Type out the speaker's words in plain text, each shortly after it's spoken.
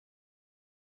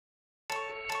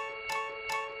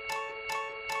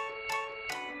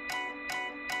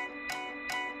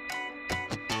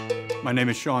My name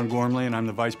is Sean Gormley, and I'm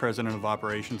the Vice President of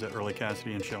Operations at Early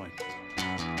Cassidy and Schilling.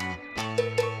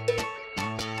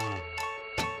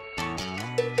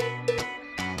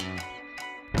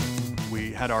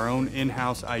 We had our own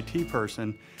in-house IT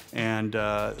person, and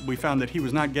we found that he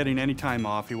was not getting any time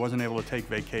off. He wasn't able to take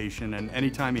vacation, and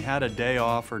anytime he had a day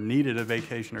off or needed a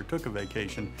vacation or took a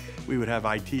vacation, we would have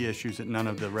IT issues that none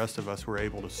of the rest of us were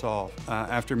able to solve.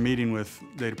 After meeting with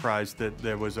Dataprise, that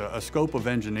there was a scope of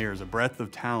engineers, a breadth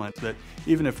of talent, that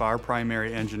even if our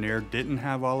primary engineer didn't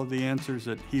have all of the answers,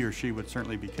 that he or she would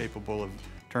certainly be capable of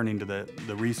turning to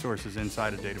the resources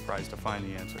inside of Dataprise to find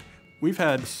the answer. We've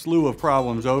had a slew of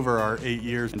problems over our 8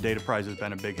 years, and Dataprise has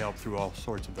been a big help through all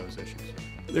sorts of those issues.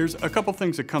 There's a couple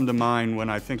things that come to mind when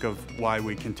I think of why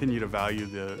we continue to value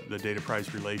the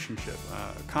Dataprise relationship.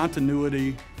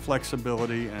 Continuity,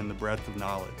 flexibility, and the breadth of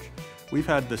knowledge. We've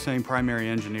had the same primary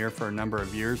engineer for a number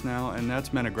of years now, and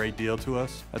that's meant a great deal to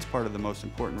us. That's part of the most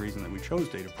important reason that we chose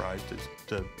Dataprise,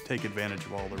 to take advantage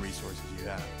of all the resources you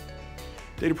have.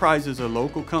 Dataprise is a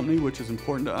local company, which is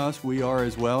important to us. We are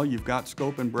as well. You've got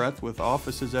scope and breadth with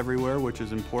offices everywhere, which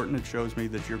is important. It shows me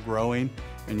that you're growing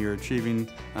and you're achieving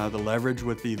the leverage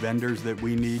with the vendors that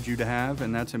we need you to have,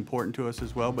 and that's important to us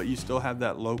as well. But you still have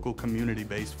that local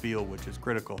community-based feel, which is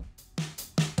critical.